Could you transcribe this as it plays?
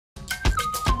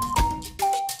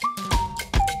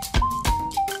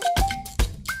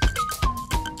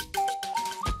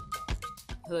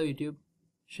Hello YouTube,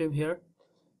 Shiv here,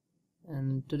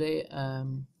 and today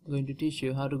I'm going to teach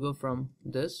you how to go from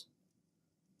this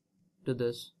to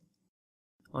this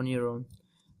on your own.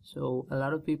 So a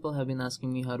lot of people have been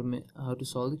asking me how to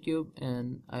solve the cube,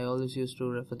 and I always used to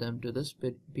refer them to this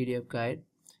PDF guide.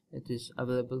 It is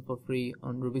available for free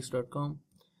on rubiks.com,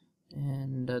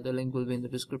 and the link will be in the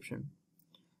description.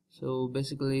 So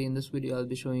basically in this video I'll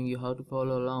be showing you how to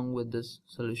follow along with this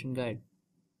solution guide.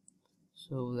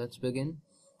 So let's begin.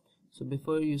 So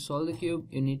before you solve the cube,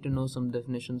 you need to know some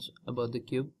definitions about the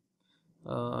cube.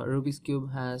 Rubik's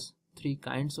cube has three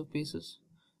kinds of pieces,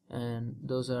 and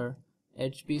those are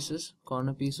edge pieces,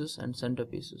 corner pieces, and center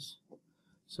pieces.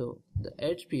 So the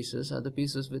edge pieces are the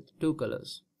pieces with two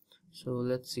colors. So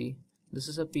let's see, this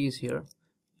is a piece here,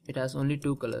 it has only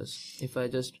two colors. If I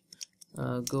just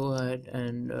go ahead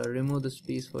and remove this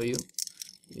piece for you,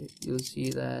 you'll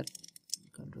see that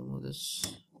I can't remove this.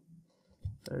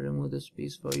 If I remove this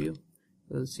piece for you,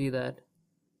 you'll see that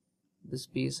this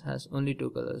piece has only two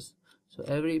colors. So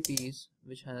every piece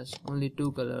which has only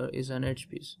two colors is an edge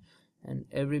piece, and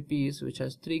every piece which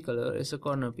has three colors is a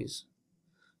corner piece.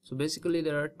 So basically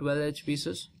there are 12 edge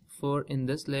pieces, 4 in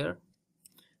this layer,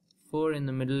 4 in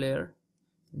the middle layer,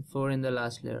 and 4 in the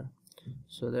last layer.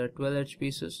 So there are 12 edge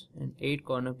pieces and 8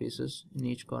 corner pieces in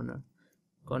each corner.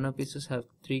 Corner pieces have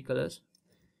 3 colors,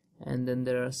 and then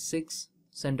there are 6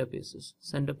 center pieces.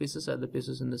 Center pieces are the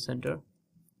pieces in the center,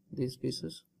 these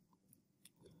pieces.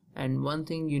 And one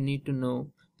thing you need to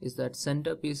know is that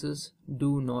center pieces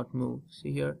do not move.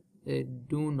 See here, they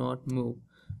do not move.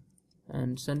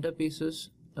 And center pieces,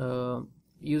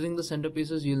 using the center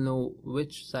pieces you'll know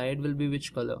which side will be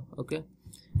which color. Okay,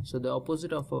 so the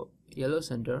opposite of a yellow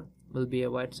center will be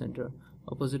a white center,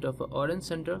 opposite of an orange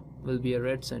center will be a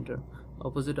red center,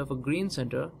 opposite of a green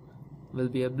center will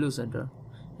be a blue center.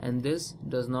 And this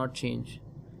does not change.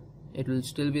 It will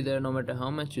still be there no matter how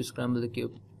much you scramble the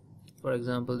cube. For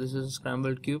example, this is a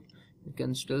scrambled cube. You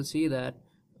can still see that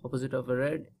opposite of a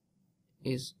red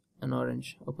is an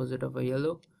orange, opposite of a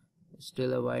yellow is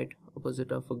still a white,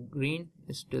 opposite of a green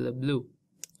is still a blue.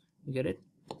 You get it?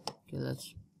 Okay,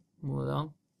 let's move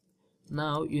along.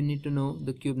 Now you need to know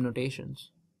the cube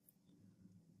notations.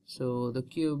 So the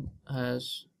cube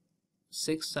has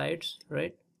 6 sides,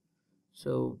 right?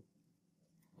 So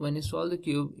when you solve the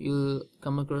cube, you'll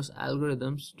come across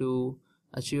algorithms to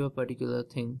achieve a particular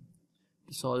thing,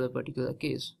 to solve a particular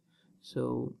case.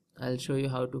 So I'll show you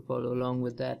how to follow along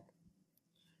with that.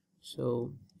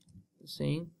 So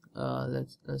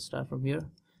let's start from here.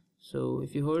 So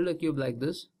if you hold a cube like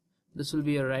this will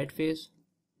be a right face,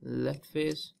 left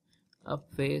face,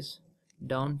 up face,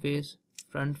 down face,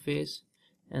 front face,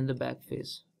 and the back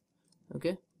face.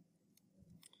 Okay,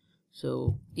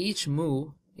 so each move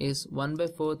is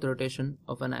 1/4 rotation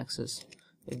of an axis.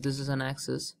 If this is an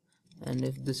axis and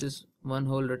if this is one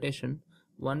whole rotation,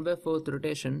 1/4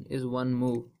 rotation is one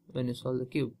move when you solve the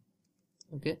cube.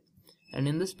 Okay, and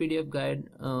in this PDF guide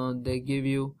they give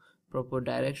you proper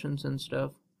directions and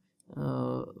stuff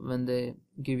when they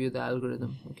give you the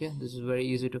algorithm. Okay, this is very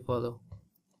easy to follow.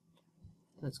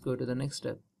 Let's go to the next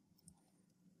step.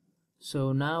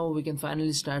 So now we can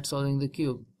finally start solving the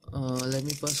cube. Let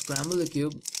me first scramble the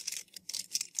cube.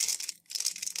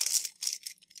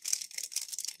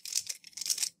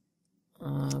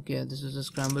 Okay, this is a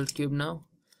scrambled cube now.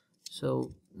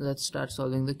 So let's start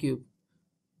solving the cube.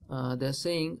 They're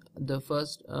saying the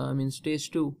first, stage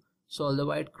 2, solve the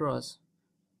white cross.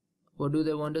 What do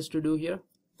they want us to do here?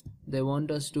 They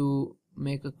want us to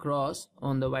make a cross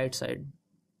on the white side,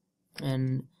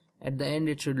 and at the end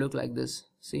it should look like this.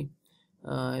 See,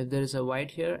 if there is a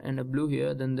white here and a blue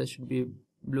here, then there should be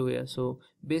blue here. So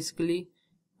basically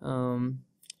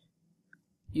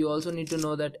you also need to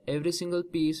know that every single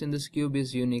piece in this cube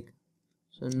is unique.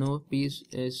 So no piece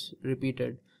is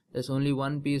repeated. There's only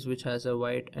one piece which has a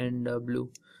white and a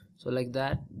blue. So like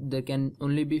that, there can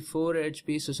only be 4 edge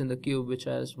pieces in the cube which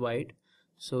has white.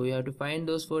 So you have to find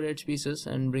those 4 edge pieces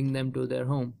and bring them to their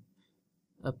home.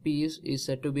 A piece is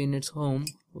said to be in its home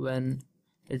when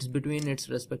it's between its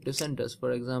respective centers.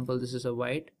 For example, this is a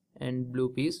white and blue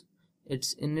piece.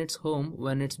 It's in its home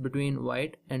when it's between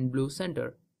white and blue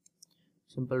center.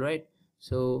 Simple, right?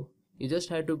 So you just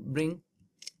have to bring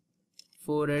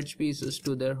 4 edge pieces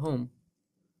to their home.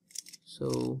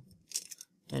 So,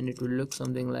 and it will look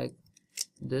something like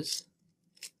this.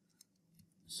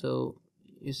 So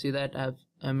you see that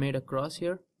I made a cross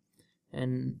here,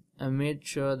 and I made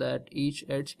sure that each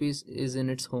edge piece is in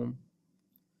its home.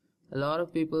 A lot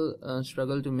of people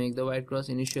struggle to make the white cross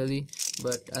initially,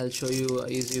 but I'll show you an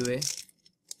easy way.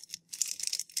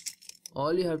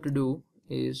 All you have to do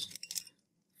is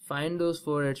find those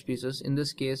 4 edge pieces. In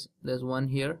this case, there's one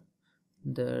here,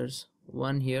 there's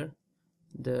one here,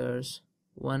 there's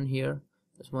one here,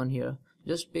 there's one here.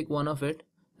 Just pick one of it.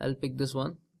 I'll pick this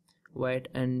one, white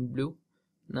and blue.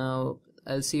 Now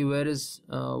I'll see where is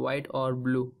white or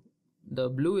blue. The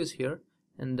blue is here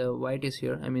and the white is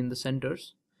here, I mean the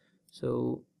centers.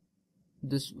 So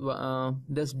this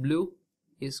blue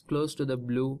is close to the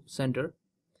blue center.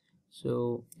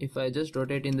 So if I just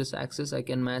rotate in this axis, I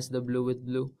can match the blue with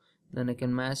blue. Then I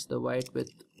can match the white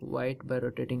with white by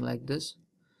rotating like this.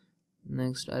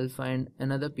 Next I'll find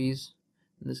another piece.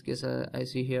 In this case I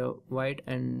see here white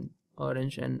and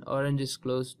orange is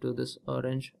close to this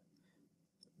orange.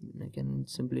 I can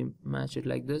simply match it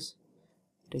like this,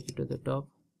 take it to the top,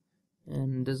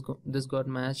 and this got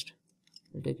matched.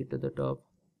 I'll take it to the top,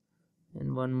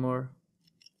 and one more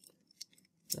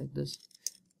like this.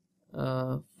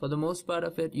 For the most part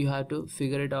of it, you have to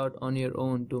figure it out on your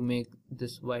own to make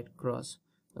this white cross.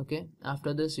 Okay,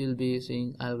 after this you'll be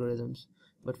seeing algorithms,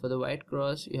 but for the white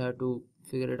cross you have to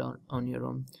figure it out on your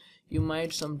own. You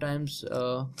might sometimes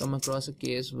come across a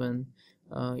case when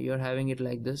you're having it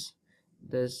like this.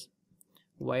 There's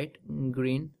white,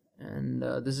 green, and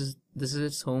this is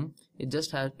its home. It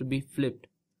just has to be flipped.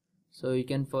 So you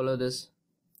can follow this.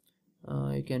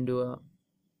 You can do a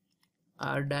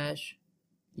R dash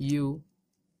U.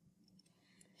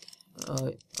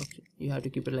 Okay, you have to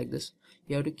keep it like this.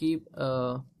 You have to keep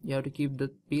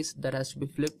the piece that has to be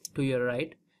flipped to your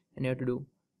right, and you have to do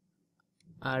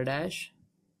R dash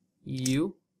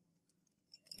U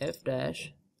F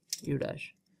dash U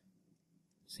dash.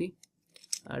 See,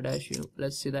 R dash U.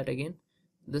 Let's see that again.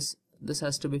 This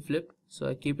has to be flipped, so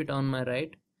I keep it on my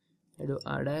right. I do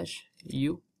R dash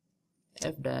U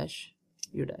F dash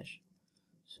U dash.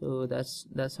 So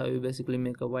that's how you basically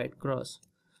make a white cross.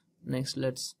 Next,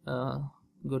 let's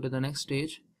go to the next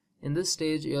stage. In this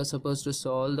stage, you are supposed to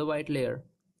solve the white layer.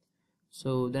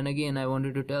 So then again, I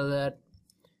wanted to tell that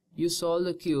you solve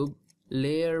the cube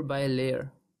layer by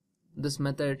layer. This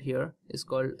method here is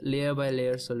called layer by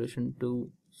layer solution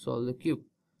to solve the cube.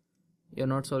 You're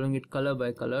not solving it color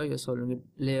by color, you're solving it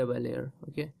layer by layer.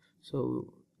 Okay,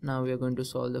 so now we are going to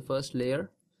solve the first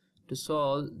layer. To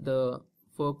solve the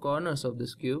 4 corners of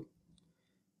this cube,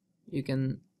 you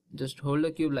can just hold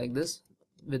the cube like this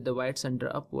with the white center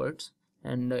upwards,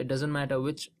 and it doesn't matter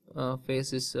which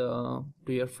face is to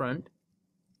your front.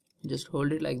 Just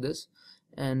hold it like this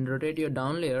and rotate your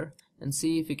down layer and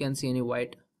see if you can see any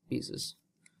white pieces.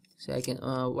 See, I can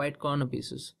white corner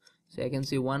pieces. See, I can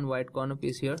see one white corner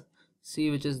piece here.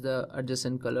 See which is the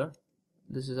adjacent color.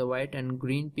 This is a white and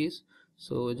green piece.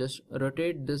 So just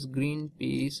rotate this green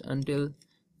piece until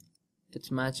it's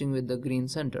matching with the green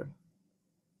center.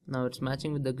 Now it's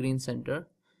matching with the green center,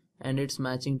 and it's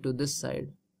matching to this side.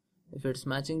 If it's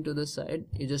matching to this side,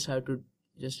 you just have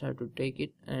to take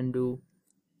it and do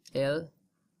L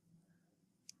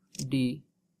D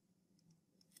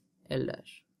L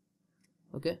dash.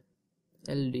 Okay,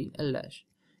 L D L dash,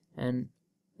 and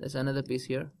there's another piece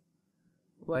here,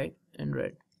 white and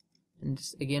red, and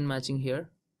it's again matching here.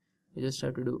 You just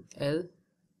have to do L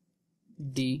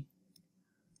D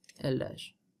L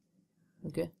dash.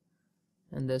 Okay,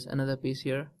 and there's another piece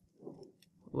here,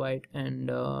 white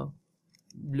and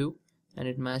blue, and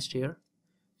it matched here.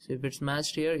 So if it's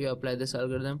matched here, you apply this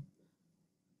algorithm,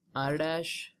 R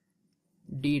dash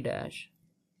D dash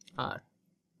R.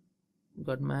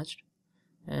 Got matched.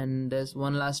 And there's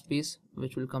one last piece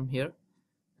which will come here,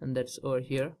 and that's over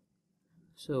here.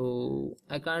 So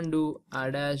I can't do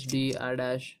R dash D R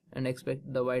dash and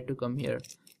expect the white to come here.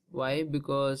 Why?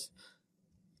 Because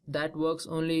that works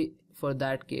only for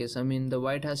that case. I mean, the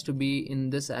white has to be in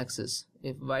this axis.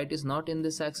 If white is not in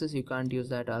this axis, you can't use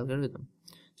that algorithm.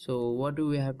 So what do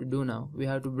we have to do now? We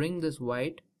have to bring this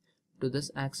white to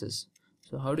this axis.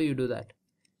 So how do you do that?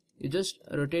 You just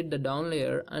rotate the down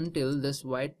layer until this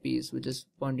white piece, which is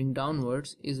pointing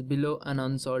downwards, is below an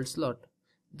unsolved slot.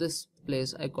 This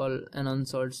place I call an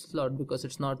unsolved slot because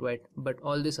it's not white, but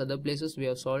all these other places we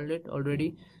have solved it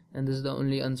already, and this is the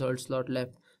only unsolved slot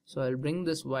left. So I'll bring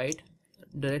this white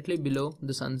directly below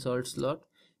this unsolved slot.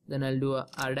 Then I'll do a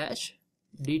R dash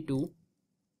D2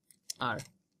 R.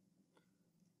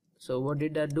 So what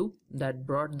did that do? That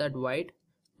brought that white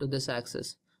to this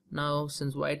axis. Now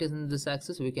since white is in this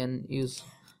axis, we can use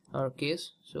our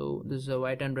case. So this is a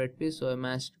white and red piece, so I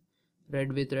matched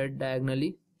red with red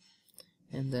diagonally,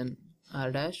 and then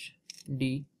R dash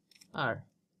D R.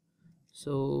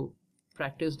 So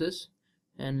practice this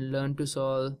and learn to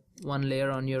solve one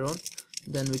layer on your own.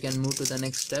 Then we can move to the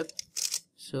next step.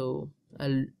 So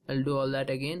I'll do all that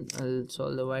again. I'll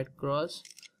solve the white cross.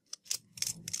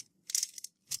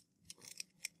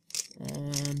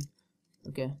 And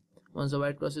okay, once the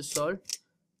white cross is solved,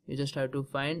 you just have to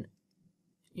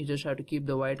keep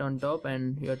the white on top,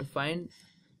 and you have to find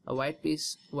a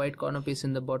white corner piece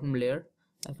in the bottom layer.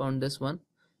 I found this one,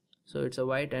 so it's a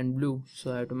white and blue,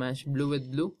 so I have to match blue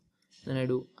with blue. Then I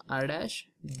do R dash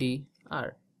D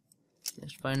R.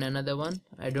 Let's find another one.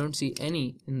 I don't see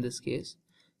any in this case,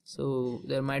 so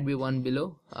there might be one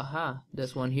below. Aha,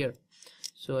 there's one here.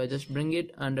 So I just bring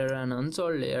it under an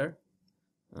unsolved layer.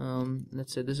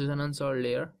 Let's say this is an unsolved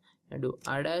layer. I do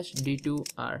R dash D2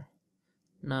 R.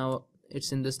 Now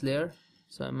it's in this layer,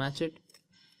 so I match it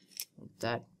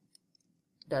like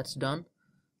that's done.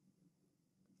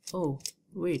 Oh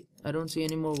wait, I don't see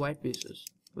any more white pieces.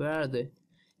 Where are they?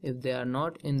 If they are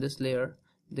not in this layer,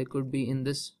 they could be in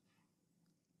this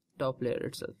top layer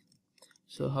itself.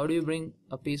 So how do you bring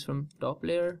a piece from top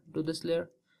layer to this layer?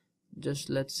 Just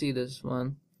let's see this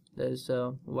one. There's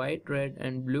white, red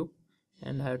and blue,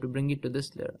 and I have to bring it to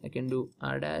this layer. I can do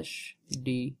R dash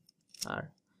D R.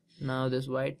 Now this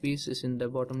white piece is in the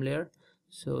bottom layer,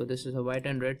 so this is a white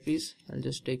and red piece. I'll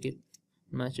just take it,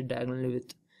 match it diagonally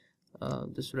with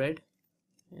this red,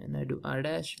 and I do R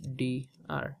dash D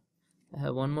R. I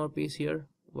have one more piece here,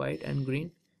 white and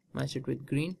green, match it with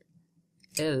green,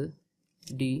 L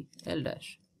D L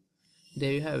dash.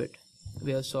 There you have it.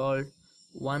 We have solved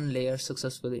one layer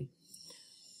successfully.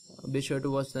 Be sure to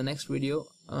watch the next video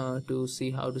to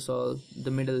see how to solve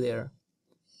the middle layer.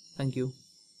 Thank you.